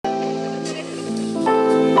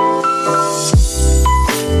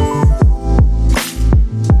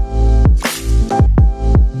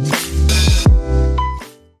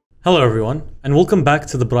Hello everyone, and welcome back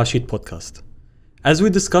to the Brashid podcast. As we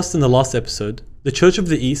discussed in the last episode, the Church of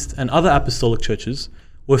the East and other apostolic churches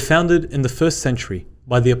were founded in the 1st century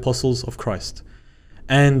by the apostles of Christ.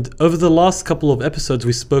 And over the last couple of episodes,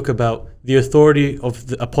 we spoke about the authority of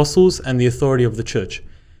the apostles and the authority of the church,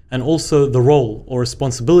 and also the role or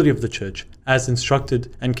responsibility of the church as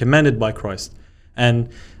instructed and commanded by Christ, and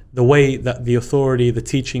the way that the authority, the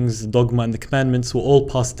teachings, the dogma, and the commandments were all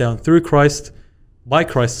passed down through by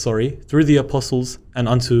Christ, through the apostles and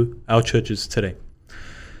unto our churches today.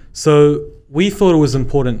 So we thought it was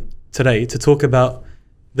important today to talk about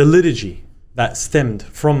the liturgy that stemmed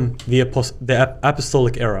from the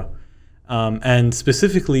apostolic era, and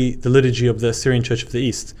specifically the liturgy of the Assyrian Church of the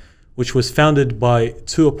East, which was founded by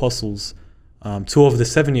two apostles, two of the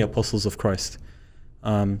 70 apostles of Christ.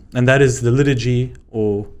 And that is the liturgy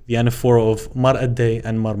or the anaphora of Mar Addai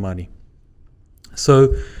and Mar Mari.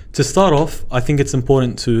 So to start off, I think it's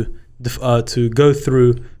important to go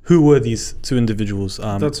through who were these two individuals.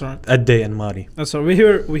 That's right. Addai and Mari. That's right. We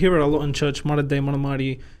hear it a lot in church. Mar Addai, Mar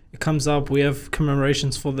Mari. It comes up. We have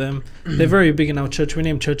commemorations for them. They're very big in our church. We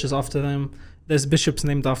name churches after them. There's bishops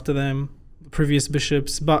named after them, previous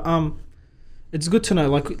bishops. But it's good to know,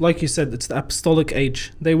 like you said, it's the apostolic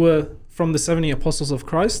age. They were from the 70 apostles of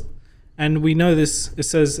Christ, and we know this. It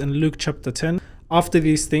says in Luke chapter 10. After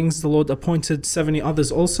these things, the Lord appointed 70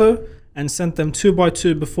 others also, and sent them 2 by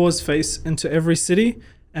 2 before his face into every city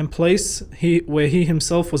and place where he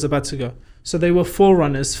himself was about to go. So they were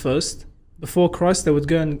forerunners first. Before Christ, they would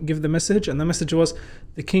go and give the message, and the message was,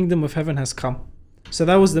 the kingdom of heaven has come. So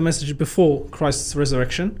that was the message before Christ's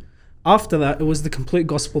resurrection. After that, it was the complete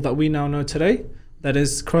gospel that we now know today. That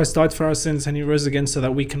is, Christ died for our sins and he rose again so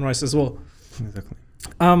that we can rise as well. Exactly.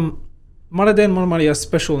 Mar Addai and Mar Mari are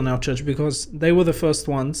special in our church because they were the first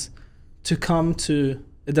ones to come to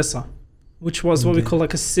Edessa, which was what we call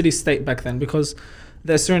like a city-state back then, because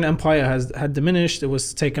the Assyrian Empire had diminished. It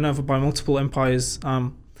was taken over by multiple empires,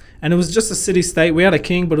 and it was just a city-state. We had a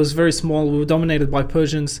king, but it was very small. We were dominated by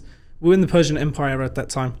Persians. We were in the Persian Empire at that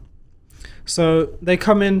time. So they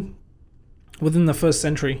come in within the 1st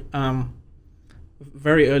century,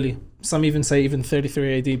 very early. Some even say even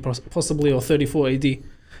 33 AD, possibly, or 34 AD.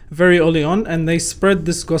 Very early on, and they spread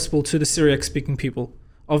this gospel to the Syriac-speaking people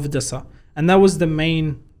of Edessa. And that was the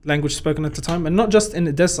main language spoken at the time. And not just in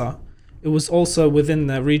Edessa, it was also within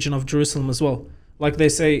the region of Jerusalem as well. Like they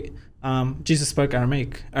say, Jesus spoke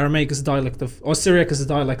Aramaic. Aramaic is a dialect of, or Syriac is a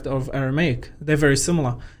dialect of Aramaic. They're very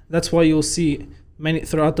similar. That's why you'll see many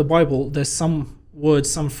throughout the Bible, there's some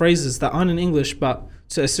words, some phrases that aren't in English, but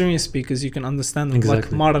to Assyrian speakers, you can understand them.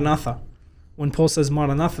 Exactly. Like Maranatha. When Paul says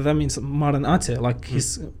Maranatha, that means Maranate, like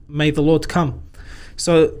may the Lord come.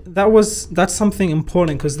 So that's something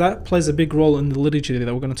important, because that plays a big role in the liturgy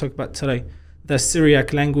that we're going to talk about today. The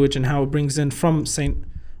Syriac language and how it brings in from Saint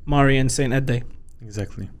Mari and Saint Addai.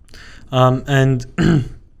 Exactly. And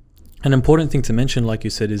an important thing to mention, like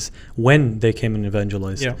you said, is when they came and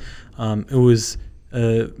evangelized. Yeah. It was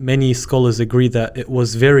many scholars agree that it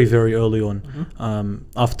was very, very early on,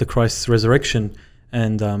 after Christ's resurrection.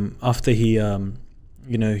 And after the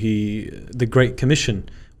Great Commission,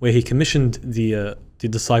 where he commissioned the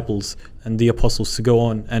disciples and the apostles to go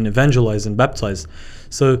on and evangelize and baptize.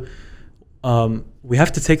 So we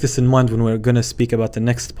have to take this in mind when we're going to speak about the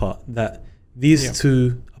next part, that these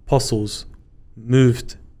two apostles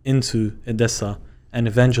moved into Edessa and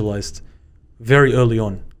evangelized very early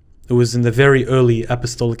on. It was in the very early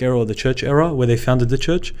apostolic era, or the church era, where they founded the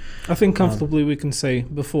church. I think comfortably we can say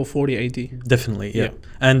before 40 AD. Definitely, yeah.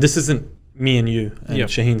 And this isn't me and you and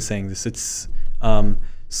Shaheen saying this. It's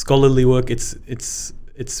scholarly work. It's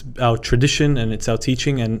our tradition and it's our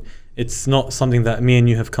teaching, and it's not something that me and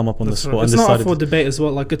you have come up on the spot. Right. It's not up for debate as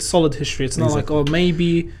well. Like, it's solid history. It's not like, oh,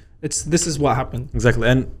 maybe this is what happened. Exactly.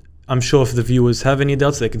 And I'm sure if the viewers have any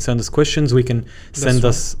doubts, they can send us questions. We can send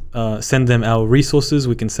them our resources.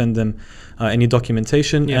 We can send them any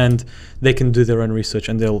documentation, and they can do their own research,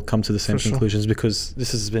 and they'll come to the same conclusions, because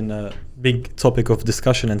this has been a big topic of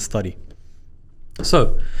discussion and study.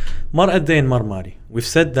 So, Mar Addai and Mar Mari, we've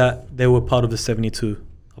said that they were part of the 70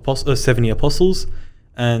 apostles,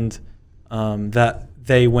 and that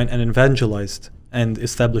they went and evangelized and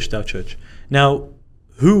established our church. Now,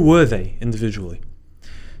 who were they individually?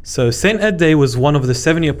 So Saint Addai was one of the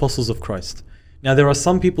 70 apostles of Christ. Now there are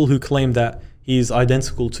some people who claim that he's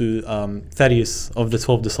identical to Thaddeus of the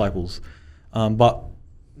 12 disciples. But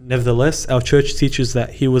nevertheless, our church teaches that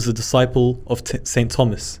he was a disciple of Saint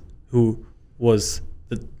Thomas, who was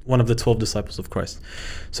one of the 12 disciples of Christ.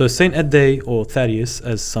 So Saint Addai, or Thaddeus,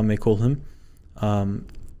 as some may call him,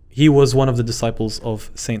 he was one of the disciples of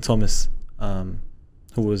Saint Thomas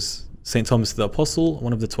who was St. Thomas the Apostle,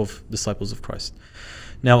 one of the 12 disciples of Christ.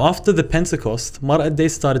 Now, after the Pentecost, Mar ad-Day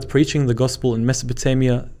started preaching the gospel in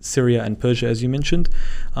Mesopotamia, Syria, and Persia, as you mentioned.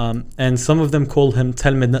 And some of them call him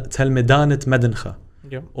Talmidanet Medencha,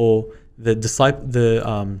 or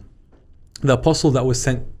the apostle that was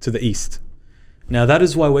sent to the East. Now, that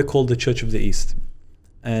is why we're called the Church of the East.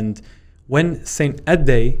 And when St.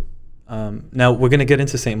 ad-Day, now we're going to get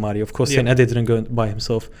into St. Mari. Of course, St. ad-Day didn't go by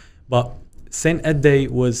himself, but St. ad-Day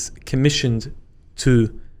was commissioned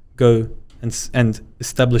to go and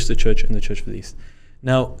establish the church in the Church of the East.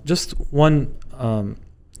 Now, just one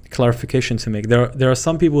clarification to make. There are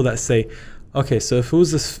some people that say, okay, so if it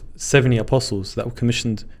was the 70 apostles that were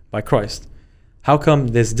commissioned by Christ, how come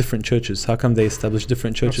there's different churches? How come they established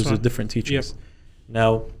different churches with different teachers?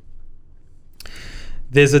 Now,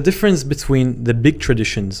 there's a difference between the big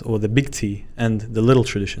traditions, or the big T, and the little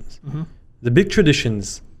traditions. The big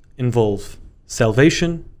traditions involve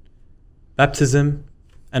salvation, baptism,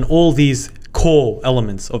 and all these core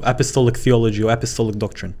elements of apostolic theology or apostolic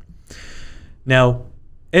doctrine. Now,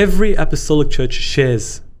 every apostolic church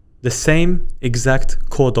shares the same exact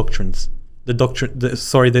core doctrines.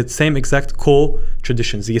 The same exact core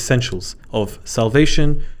traditions, the essentials of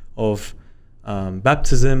salvation, of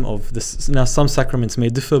baptism, of this. Now, some sacraments may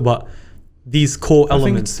differ, but these core elements.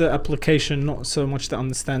 I think it's the application, not so much the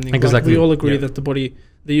understanding. Exactly. Like we all agree that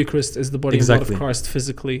the Eucharist is the body and blood of Christ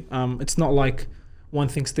physically. It's not like one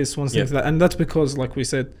thinks this, one thinks that, and that's because, like we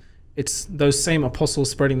said, it's those same apostles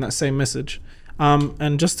spreading that same message.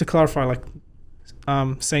 And just to clarify, like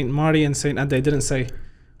Saint Mari and Saint ad-Day didn't say,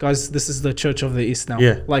 guys, this is the Church of the East now.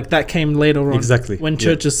 Like that came later on, when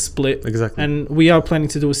churches split. And we are planning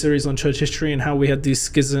to do a series on church history and how we had these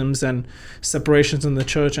schisms and separations in the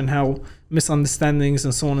church and how misunderstandings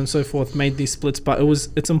and so on and so forth made these splits. But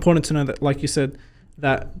it's important to know that, like you said,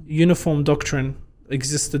 that uniform doctrine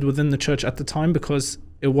existed within the church at the time because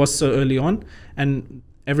it was so early on and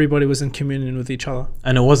everybody was in communion with each other.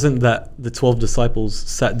 And it wasn't that the 12 disciples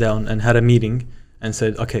sat down and had a meeting and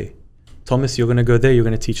said, okay, Thomas, you're going to go there, you're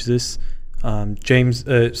going to teach this.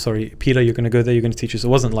 Peter, you're going to go there, you're going to teach this. It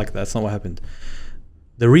wasn't like that. That's not what happened.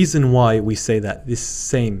 The reason why we say that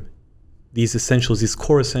these essentials, these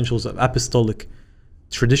core essentials of apostolic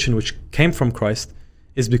tradition which came from Christ,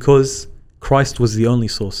 is because Christ was the only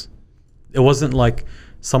source. It wasn't like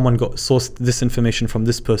someone sourced this information from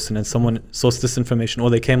this person and someone sourced this information, or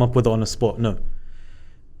they came up with it on a spot. No.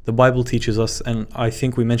 The Bible teaches us, and I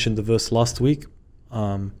think we mentioned the verse last week,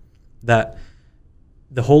 that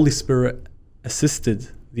the Holy Spirit assisted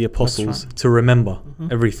the apostles to remember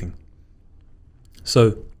everything.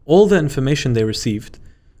 So all the information they received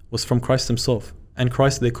was from Christ himself. And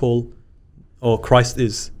Christ Christ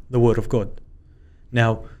is the Word of God.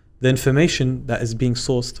 Now, the information that is being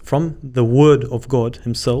sourced from the Word of God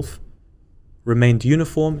himself remained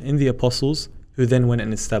uniform in the apostles, who then went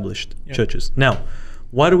and established churches. Now,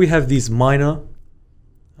 why do we have these minor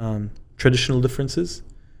traditional differences?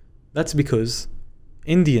 That's because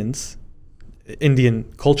Indian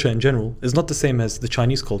culture in general is not the same as the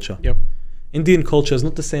Chinese culture. Indian culture is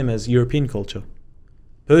not the same as European culture.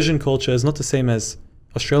 Persian culture is not the same as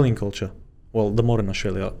Australian culture. Well, the modern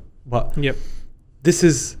Australia. But this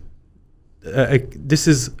is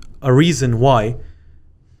a reason why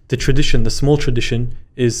the small tradition,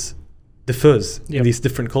 differs in these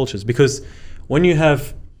different cultures. Because when you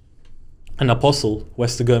have an apostle who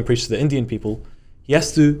has to go and preach to the Indian people, he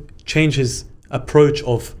has to change his approach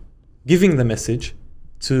of giving the message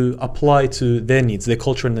to apply to their needs, their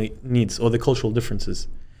cultural needs, or their cultural differences.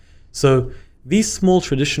 So these small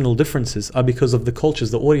traditional differences are because of the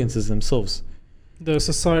cultures, the audiences themselves. The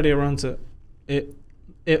society around it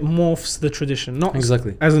morphs the tradition, not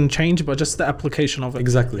as in change, but just the application of it.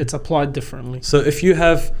 It's applied differently. So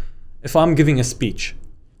if I'm giving a speech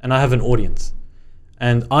and I have an audience,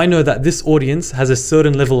 and I know that this audience has a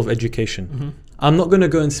certain level of education, I'm not going to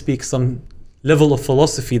go and speak some level of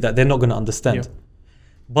philosophy that they're not going to understand.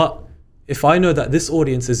 But if I know that this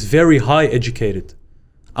audience is very high educated,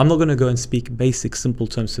 I'm not going to go and speak basic, simple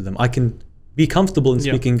terms to them. I can be comfortable in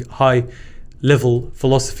speaking high level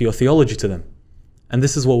philosophy or theology to them. And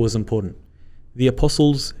this is what was important. The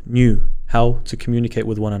apostles knew how to communicate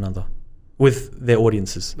with one another, with their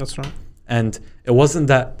audiences. That's right. And it wasn't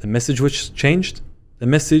that the message which changed, the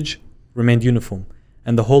message remained uniform.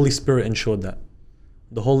 And the Holy Spirit ensured that.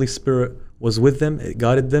 The Holy Spirit was with them, it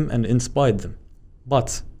guided them and inspired them.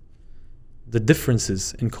 But the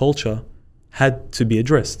differences in culture had to be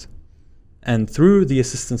addressed. And through the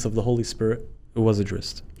assistance of the Holy Spirit, it was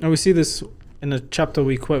addressed. And we see this in a chapter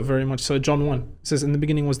we quote very much. So John 1 it says, "In the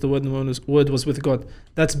beginning was the Word, and the Word was with God."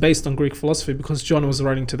 That's based on Greek philosophy because John was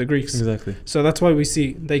writing to the Greeks. Exactly. So that's why we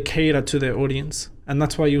see they cater to their audience, and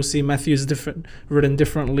that's why you'll see Matthew's written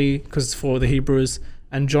differently because it's for the Hebrews,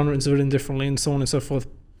 and John is written differently, and so on and so forth.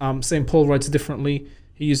 St. Paul writes differently.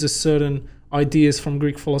 He uses certain ideas from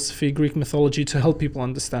Greek philosophy, Greek mythology to help people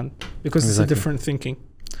understand because it's a different thinking.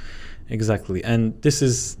 Exactly. And this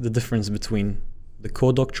is the difference between the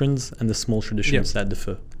core doctrines and the small traditions that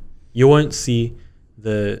differ. You won't see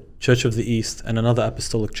the Church of the East and another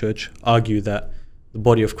apostolic church argue that the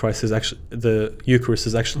body of Christ is actually, the Eucharist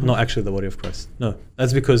is actually not actually the body of Christ. No,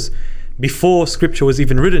 that's because before scripture was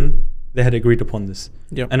even written, they had agreed upon this.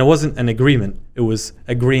 And it wasn't an agreement. It was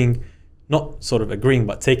agreeing, not sort of agreeing,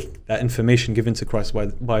 but taking that information given to Christ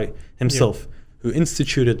by himself, who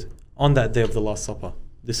instituted on that day of the Last Supper,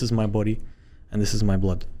 this is my body and this is my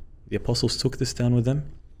blood. The apostles took this down with them,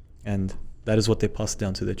 and that is what they passed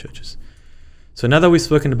down to their churches. So now that we've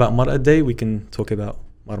spoken about Mar'ad Day, we can talk about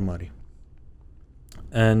Marmari.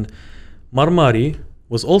 And Marmari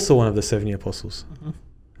was also one of the 70 apostles.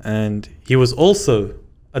 And he was also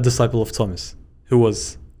a disciple of Thomas, who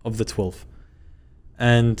was of the 12.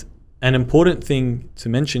 And an important thing to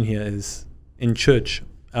mention here is, in church,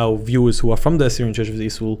 our viewers who are from the Assyrian Church of the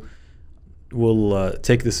East will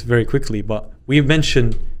take this very quickly, but we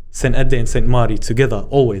mention Saint Adde and Saint Mari together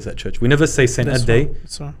always at church. We never say Saint Adde,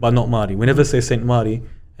 but not Mari. We never say Saint Mari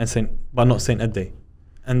but not Saint Adde.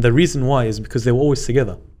 And the reason why is because they were always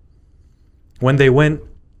together. When they went,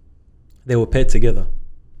 they were paired together,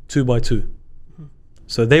 2 by 2.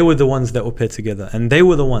 So they were the ones that were paired together, and they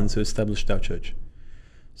were the ones who established our church.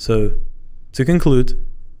 So to conclude,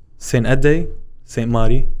 Saint Adde, Saint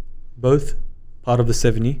Mari, both part of the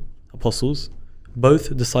 70 apostles,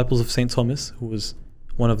 both disciples of Saint Thomas, who was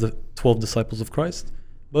one of the 12 disciples of Christ.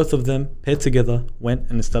 Both of them paired together went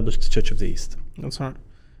and established the Church of the East. That's right.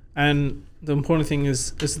 And the important thing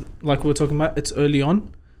is like we were talking about, it's early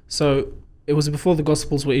on. So it was before the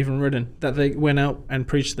Gospels were even written that they went out and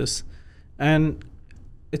preached this. And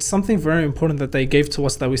it's something very important that they gave to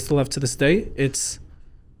us that we still have to this day. It's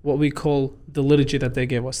what we call the liturgy that they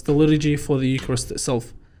gave us, the liturgy for the Eucharist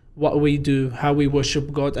itself. What we do, how we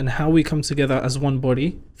worship God, and how we come together as one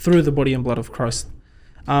body through the body and blood of Christ.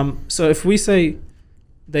 So if we say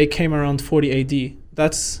they came around 40 AD,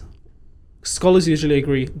 that's, scholars usually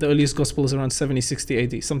agree, the earliest gospel is around 70, 60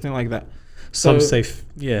 AD, something like that. So, some say,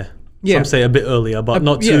 some say a bit earlier, but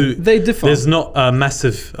not too, they differ. There's not a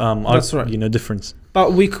massive that's right. Difference.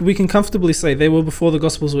 But we can comfortably say they were before the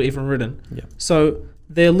gospels were even written. So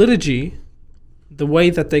their liturgy, the way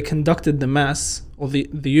that they conducted the Mass, or the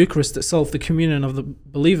Eucharist itself, the communion of the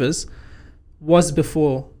believers, was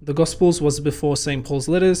before the Gospels, was before St. Paul's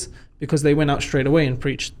letters, because they went out straight away and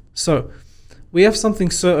preached. So we have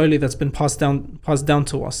something so early that's been passed down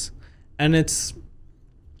to us, and it's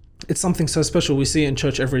something so special. We see it in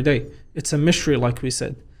church every day. It's a mystery, like we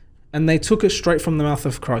said, and they took it straight from the mouth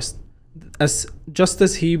of Christ. Just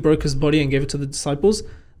as he broke his body and gave it to the disciples,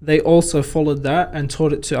 they also followed that and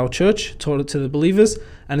taught it to our church, taught it to the believers,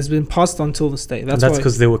 and it's been passed on till this day. That's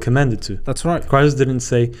because they were commanded to. That's right. Christ didn't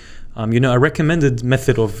say, a recommended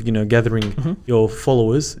method of, gathering your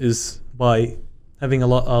followers is by having a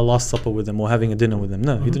Last Supper with them or having a dinner with them.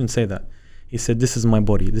 No, he didn't say that. He said, this is my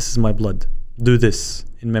body, this is my blood. Do this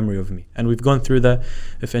in memory of me. And we've gone through that.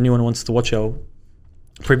 If anyone wants to watch our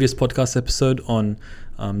previous podcast episode on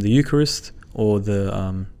the Eucharist, or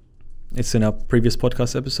the... it's in our previous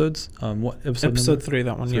podcast episodes. What episode? Episode 3,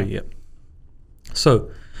 that one. 3, yeah.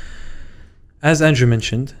 So, as Andrew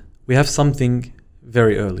mentioned, we have something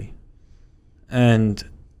very early. And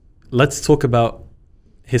let's talk about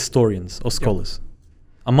historians or scholars.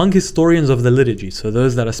 Among historians of the liturgy, so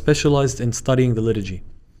those that are specialized in studying the liturgy,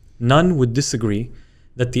 none would disagree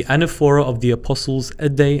that the anaphora of the apostles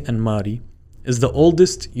Adde and Mari is the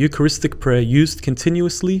oldest Eucharistic prayer used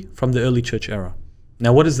continuously from the early church era.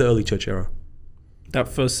 Now, what is the early church era? That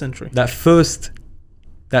first century. That first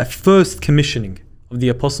commissioning of the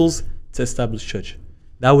apostles to establish church.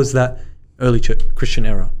 That was that early church, Christian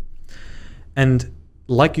era. And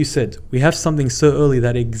like you said, we have something so early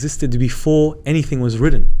that existed before anything was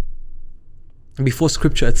written. Before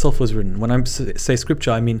scripture itself was written. When I say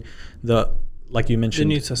scripture, I mean like you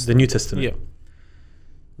mentioned, the New Testament. Yeah.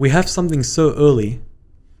 We have something so early,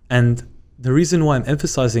 and the reason why I'm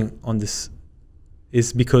emphasizing on this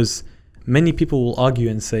is because many people will argue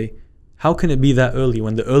and say, how can it be that early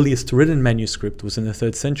when the earliest written manuscript was in the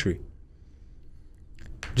 3rd century?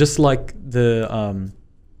 Just like there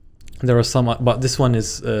are some, but this one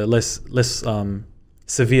is less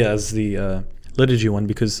severe as the liturgy one,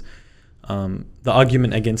 because the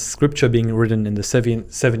argument against scripture being written in the 70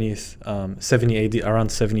 AD,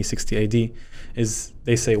 around 70, 60 AD, is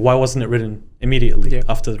they say, why wasn't it written immediately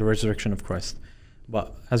after the resurrection of Christ?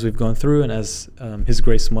 But as we've gone through, and as His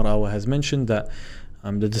Grace Marawa has mentioned, that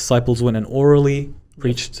the disciples went and orally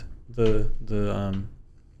preached the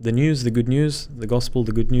news, the good news, the gospel,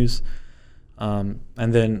 the good news. And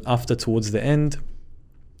then after, towards the end,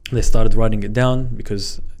 they started writing it down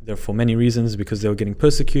because for many reasons, because they were getting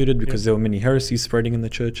persecuted, because there were many heresies spreading in the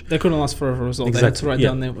church. They couldn't last forever as well. Exactly. They had to write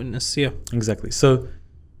down their witness. Yeah. Exactly. So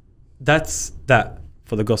that's that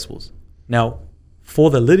for the Gospels. Now, for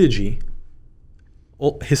the liturgy,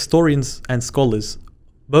 all historians and scholars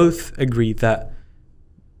both agree that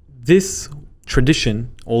this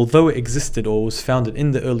tradition, although it existed or was founded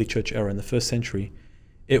in the early church era in the 1st century,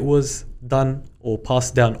 it was done or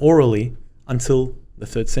passed down orally until the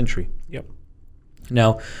 3rd century. Yep.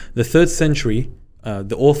 Now, the 3rd century,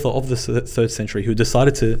 the author of the 3rd century who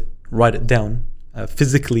decided to write it down,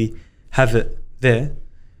 physically have it there,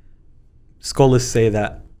 scholars say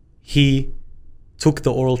that he took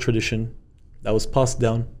the oral tradition that was passed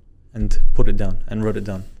down and put it down and wrote it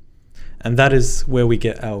down. And that is where we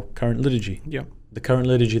get our current liturgy. Yeah. The current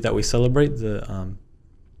liturgy that we celebrate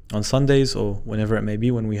on Sundays or whenever it may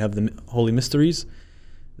be, when we have the Holy Mysteries,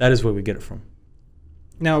 that is where we get it from.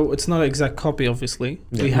 Now, it's not an exact copy, obviously.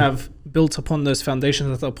 Yeah. We have built upon those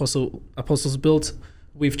foundations that the apostles built.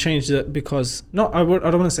 We've changed it because, I don't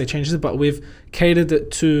want to say changed it, but we've catered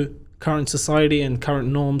it to current society and current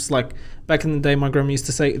norms. Like back in the day, my grandma used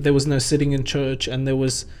to say there was no sitting in church and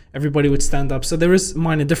everybody would stand up. So there is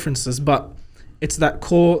minor differences, but it's that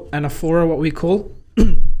core anaphora, what we call,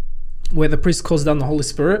 where the priest calls down the Holy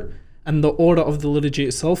Spirit, and the order of the liturgy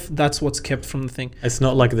itself, that's what's kept from the thing. It's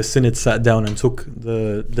not like the synod sat down and took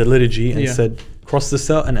the liturgy and said, cross this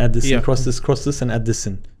out and add this in, cross this and add this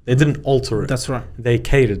in. They didn't alter it. That's right. They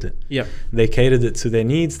catered it. Yeah. They catered it to their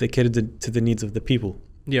needs. They catered it to the needs of the people.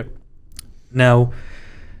 Yeah. Now,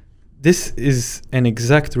 this is an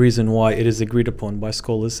exact reason why it is agreed upon by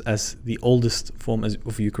scholars as the oldest form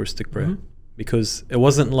of Eucharistic prayer. Mm-hmm. Because it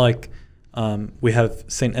wasn't like we have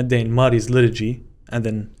Saint Addain Mari's liturgy, and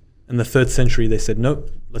then in the 3rd century they said, no,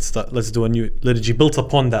 let's do a new liturgy built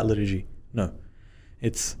upon that liturgy. No.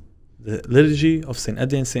 It's the liturgy of Saint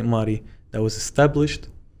Addain and Saint Mari that was established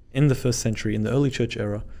in the 1st century, in the early church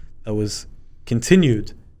era, that was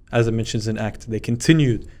continued, as it mentions in Act. They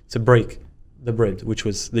continued to break the bread, which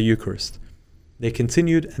was the Eucharist. They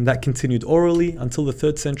continued, and that continued orally until the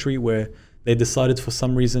 3rd century, where they decided for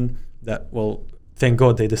some reason that, well, thank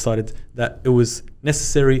God they decided that it was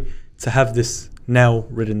necessary to have this now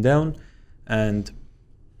written down, and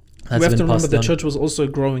we have to remember the church was also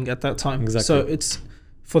growing at that time. Exactly. So it's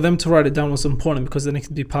for them to write it down was important, because then it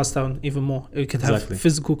could be passed down even more. It could have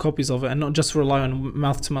physical copies of it and not just rely on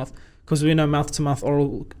mouth to mouth, because we know mouth to mouth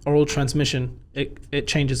oral transmission, it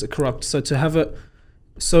changes, it corrupts. So to have it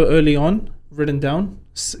so early on written down,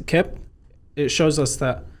 kept, it shows us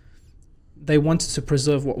that they wanted to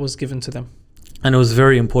preserve what was given to them. And it was a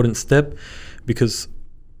very important step, because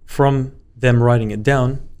from them writing it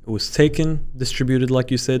down, it was taken, distributed, like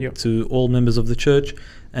you said, to all members of the church,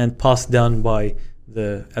 and passed down by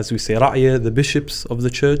the, as we say, ra'ya, the bishops of the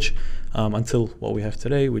church, until what we have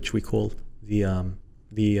today, which we call the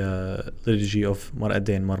liturgy of Mar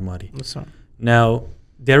Addain and Mar Mari. That's right. Now,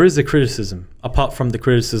 there is a criticism, apart from the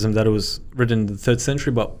criticism that it was written in the 3rd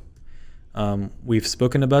century, but we've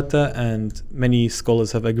spoken about that, and many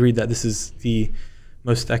scholars have agreed that this is the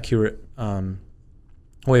most accurate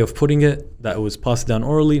way of putting it, that it was passed down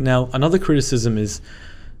orally. Now, another criticism is,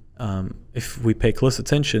 if we pay close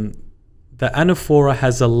attention, the anaphora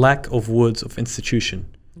has a lack of words of institution.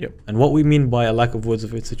 Yep. And what we mean by a lack of words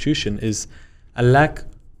of institution is a lack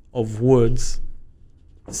of words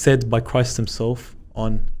said by Christ himself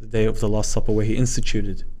on the day of the Last Supper, where he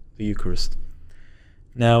instituted the Eucharist.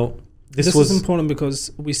 Now, this is important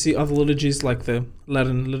because we see other liturgies, like the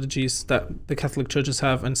Latin liturgies that the Catholic churches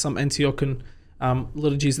have, and some Antiochian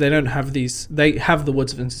liturgies, they don't have these. They have the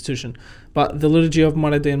words of institution, but the liturgy of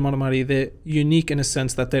Mar Addain and Mar Mari, they're unique in a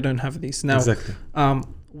sense that they don't have these. Now,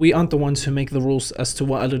 we aren't the ones who make the rules as to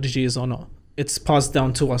what a liturgy is or not. It's passed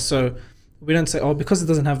down to us, so we don't say, oh, because it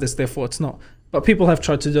doesn't have this, therefore it's not. But people have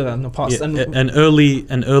tried to do that in the past. Yeah, an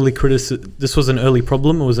early criticism. This was an early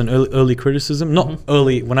problem. It was an early criticism. Not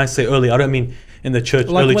early. When I say early, I don't mean in the church.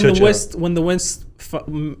 Like early when church the West, when the West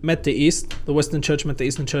met the East, the Western Church met the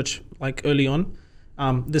Eastern Church, like early on.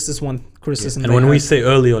 This is one criticism. Yeah. And when we say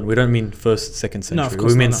early on, we don't mean 1st, 2nd century. No, of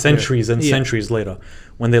course we mean not. centuries and centuries later,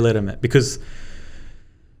 when they later met, because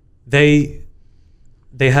they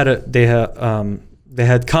had they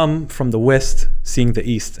had come from the west, seeing the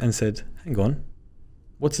east, and said, hang on,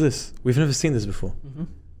 what's this? We've never seen this before. Mm-hmm.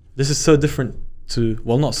 This is so different to,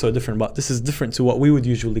 well, not so different, but this is different to what we would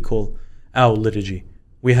usually call our liturgy.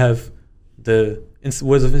 We have the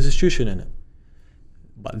words of institution in it.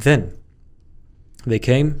 But then they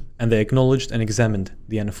came and they acknowledged and examined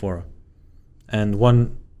the anaphora. And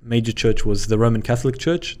one major church was the Roman Catholic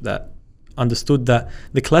Church, that understood that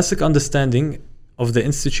the classic understanding of the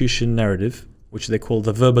institution narrative, which they call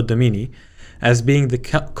the Verba Domini, as being the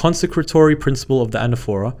consecratory principle of the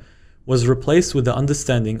anaphora, was replaced with the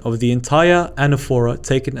understanding of the entire anaphora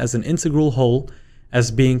taken as an integral whole, as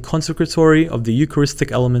being consecratory of the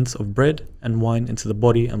Eucharistic elements of bread and wine into the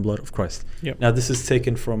body and blood of Christ. Yep. Now this is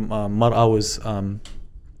taken from Mar'awa's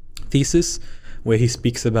thesis, where he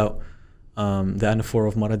speaks about the anaphora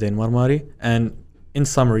of Maradain Marmari. And in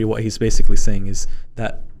summary, what he's basically saying is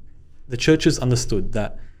that the churches understood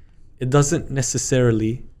that it doesn't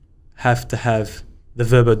necessarily have to have the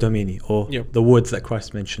Verba Domini, or Yep. the words that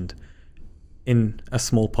Christ mentioned, in a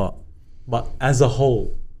small part. But as a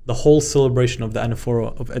whole, the whole celebration of the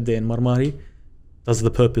anaphora of Addain Marmari does the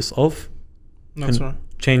purpose of That's right.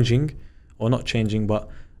 changing, or not changing, but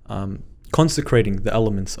consecrating the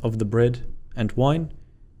elements of the bread and wine,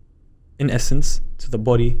 in essence, to the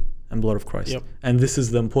body and blood of Christ. Yep. And this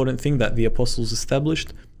is the important thing that the apostles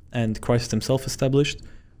established and Christ himself established,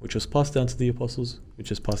 which was passed down to the apostles,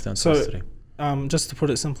 which is passed down to us today. Just to put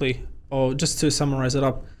it simply, or just to summarize it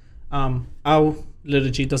up, our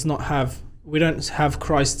liturgy does not have, we don't have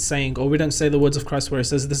Christ saying, or we don't say the words of Christ where he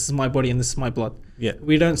says, this is my body and this is my blood. Yeah.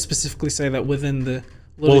 We don't specifically say that within the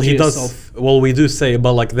liturgy Well, he does. itself. Well, we do say,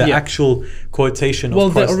 but like the Yeah. actual quotation Well,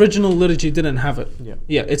 of Christ. the original liturgy didn't have it. Yeah.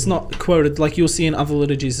 Yeah, it's not quoted like you'll see in other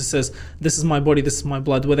liturgies. It says, this is my body, this is my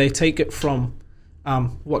blood, where they take it from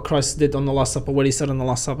what Christ did on the Last Supper, what he said on the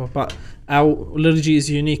Last Supper. But our liturgy is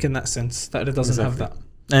unique in that sense, that it doesn't have that.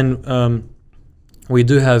 And we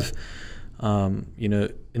do have, in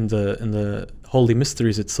the Holy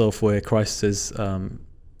Mysteries itself, where Christ says,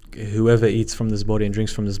 whoever eats from this body and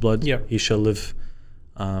drinks from this blood, Yeah. he shall live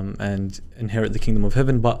and inherit the kingdom of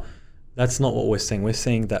heaven. But that's not what we're saying. We're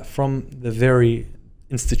saying that from the very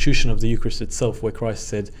institution of the Eucharist itself, where Christ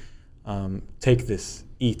said, take this,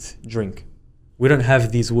 eat, drink. We don't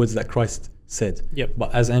have these words that Christ said. Yep.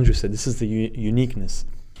 But as Andrew said, this is the uniqueness.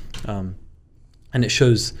 And it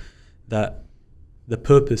shows that the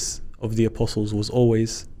purpose of the apostles was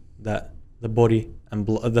always that the body and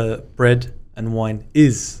the bread and wine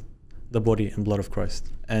is the body and blood of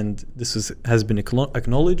Christ. And this has been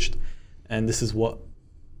acknowledged, and this is what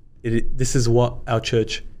our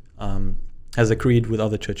church has agreed with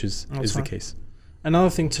other churches. That's is right. the case. Another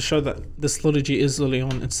thing to show that this liturgy is literally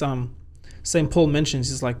on, it's St. Paul mentions,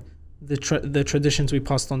 is like the traditions we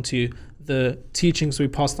passed on to you, the teachings we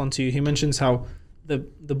passed on to you. He mentions how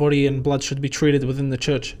the body and blood should be treated within the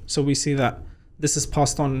church. So we see that this is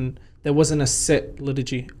passed on. There wasn't a set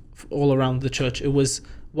liturgy all around the church. It was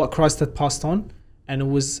what Christ had passed on, and it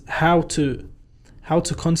was how to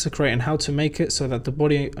consecrate and how to make it so that the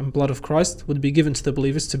body and blood of Christ would be given to the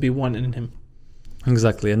believers to be one in him.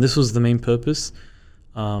 Exactly. And this was the main purpose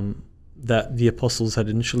that the apostles had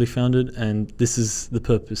initially founded, and this is the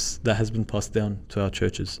purpose that has been passed down to our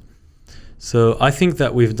churches. So I think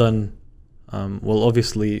that we've done well.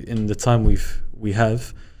 Obviously, in the time we've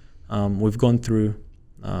gone through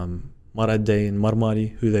Maradain and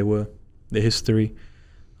Marmari, who they were, their history,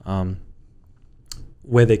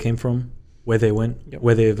 where they came from, where they went, Yep.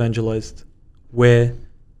 where they evangelized, where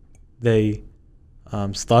they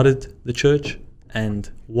started the church, and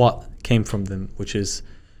what came from them, which is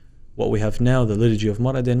what we have now, the liturgy of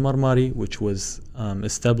Maradain Marmari, which was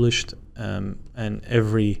established, and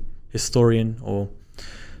every historian or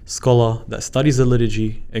scholar that studies the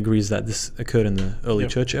liturgy agrees that this occurred in the early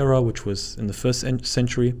Yep. church era, which was in the first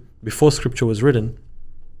century, before scripture was written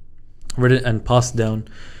and passed down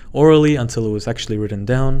orally until it was actually written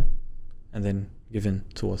down and then given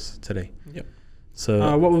to us today. Yep.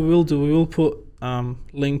 So What we will do, we will put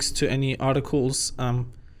links to any articles,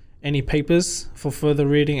 any papers for further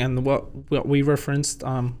reading, and what we referenced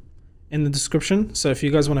in the description. So if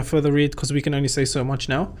you guys want to further read, because we can only say so much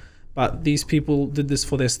now, but these people did this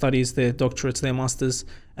for their studies, their doctorates, their masters,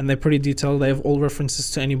 and they're pretty detailed. They have all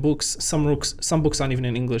references to any books. Some books aren't even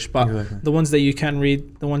in English, but Exactly. the ones that you can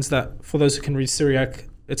read, the ones that, for those who can read Syriac,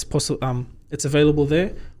 it's possible. It's available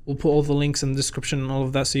there. We'll put all the links in the description and all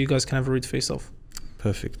of that, so you guys can have a read for yourself.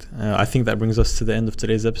 Perfect. I think that brings us to the end of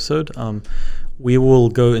today's episode. We will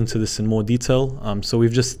go into this in more detail. So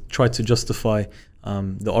we've just tried to justify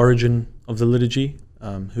the origin of the liturgy,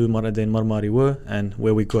 who Maradain Marmari were, and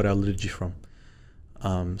where we got our liturgy from.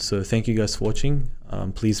 So thank you guys for watching.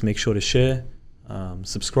 Please make sure to share,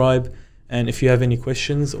 subscribe, and if you have any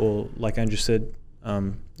questions, or like Andrew said,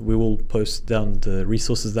 we will post down the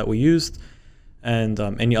resources that we used and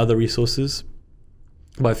any other resources.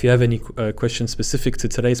 But if you have any questions specific to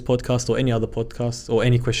today's podcast or any other podcasts, or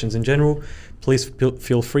any questions in general, please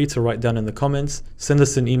feel free to write down in the comments, send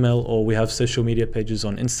us an email, or we have social media pages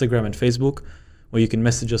on Instagram and Facebook where you can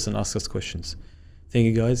message us and ask us questions. Thank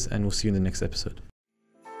you guys, and we'll see you in the next episode.